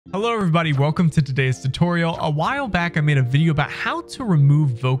Hello everybody, welcome to today's tutorial. A while back I made a video about how to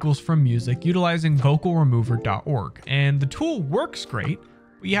remove vocals from music utilizing vocalremover.org, and the tool works great,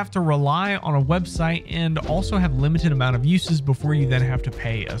 but you have to rely on a website and also have limited amount of uses before you then have to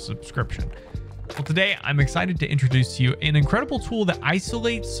pay a subscription. Well, today I'm excited to introduce to you an incredible tool that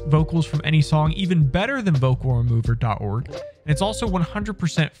isolates vocals from any song even better than vocalremover.org. And it's also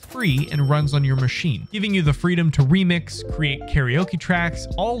 100% free and runs on your machine, giving you the freedom to remix, create karaoke tracks,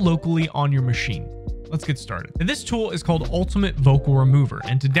 all locally on your machine. Let's get started. And this tool is called Ultimate Vocal Remover.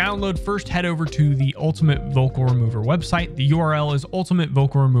 And to download, first head over to the Ultimate Vocal Remover website. The URL is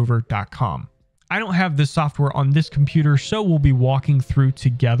ultimatevocalremover.com. I don't have this software on this computer, so we'll be walking through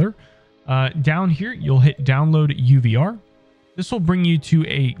together. Down here, you'll hit download UVR. This will bring you to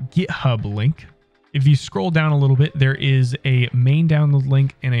a GitHub link. If you scroll down a little bit, there is a main download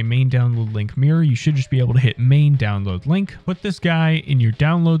link and a main download link mirror. You should just be able to hit main download link. Put this guy in your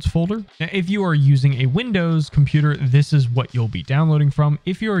downloads folder. Now, if you are using a Windows computer, this is what you'll be downloading from.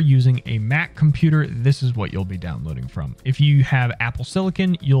 If you are using a Mac computer, this is what you'll be downloading from. If you have Apple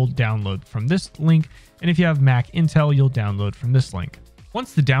Silicon, you'll download from this link. And if you have Mac Intel, you'll download from this link.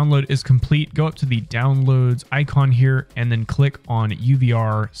 Once the download is complete, go up to the downloads icon here and then click on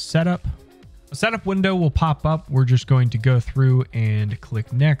UVR setup. A setup window will pop up. We're just going to go through and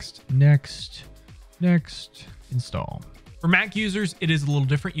click next, next, next, install. For Mac users, it is a little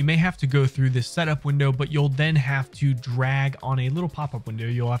different. You may have to go through this setup window, but you'll then have to drag on a little pop-up window.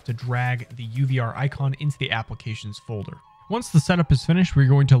 You'll have to drag the UVR icon into the applications folder. Once the setup is finished, we're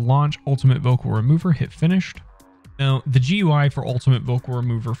going to launch Ultimate Vocal Remover, hit finished. Now, the GUI for Ultimate Vocal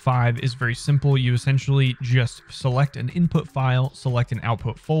Remover 5 is very simple. You essentially just select an input file, select an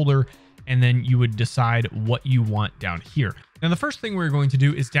output folder, and then you would decide what you want down here. Now, the first thing we're going to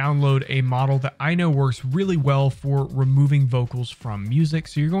do is download a model that I know works really well for removing vocals from music.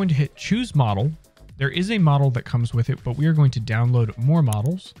 So you're going to hit choose model. There is a model that comes with it, but we are going to download more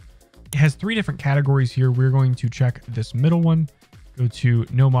models. It has 3 different categories here. We're going to check this middle one, go to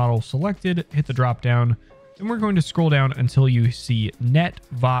no model selected, hit the drop down, and we're going to scroll down until you see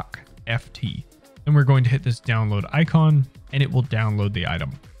NetVoc FT. Then we're going to hit this download icon and it will download the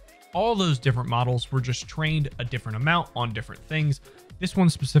item. All those different models were just trained a different amount on different things. This one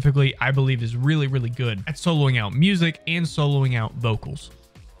specifically, I believe, is really, really good at soloing out music and soloing out vocals.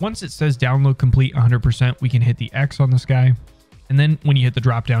 Once it says download complete 100%, we can hit the X on this guy. And then when you hit the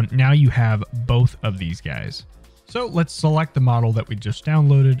drop down, now you have both of these guys. So let's select the model that we just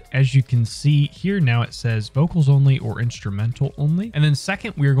downloaded. As you can see here, now it says vocals only or instrumental only. And then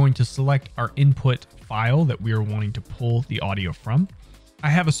second, we are going to select our input file that we are wanting to pull the audio from. I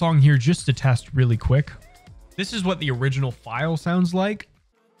have a song here just to test really quick. This is what the original file sounds like.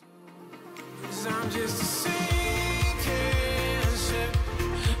 So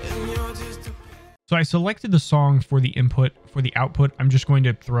I selected the song for the input. For the output, I'm just going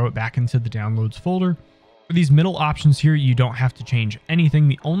to throw it back into the downloads folder. For these middle options here, you don't have to change anything.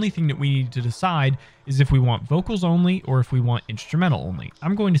 The only thing that we need to decide is if we want vocals only or if we want instrumental only.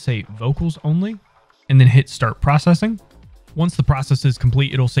 I'm going to say vocals only and then hit start processing. Once the process is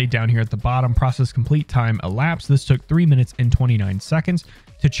complete, it'll say down here at the bottom, process complete, time elapsed. This took 3 minutes and 29 seconds.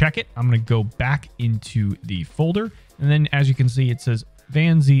 To check it, I'm going to go back into the folder. And then as you can see, it says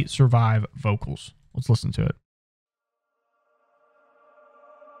Vanzi Survive Vocals. Let's listen to it.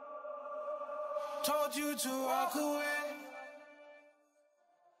 Told you to walk away.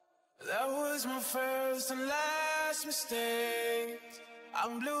 That was my first and last mistake.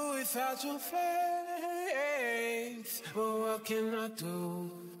 I'm blue without your faith, but what can I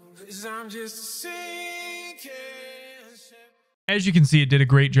do? 'Cause I'm just a sinking ship. As you can see, it did a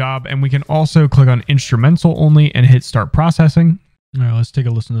great job, and we can also click on instrumental only and hit start processing. All right, let's take a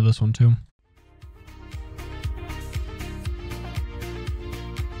listen to this one too.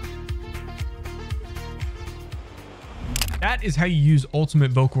 That is how you use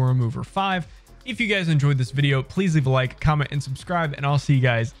Ultimate Vocal Remover 5. If you guys enjoyed this video, please leave a like, comment, and subscribe, and I'll see you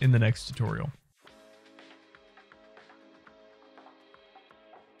guys in the next tutorial.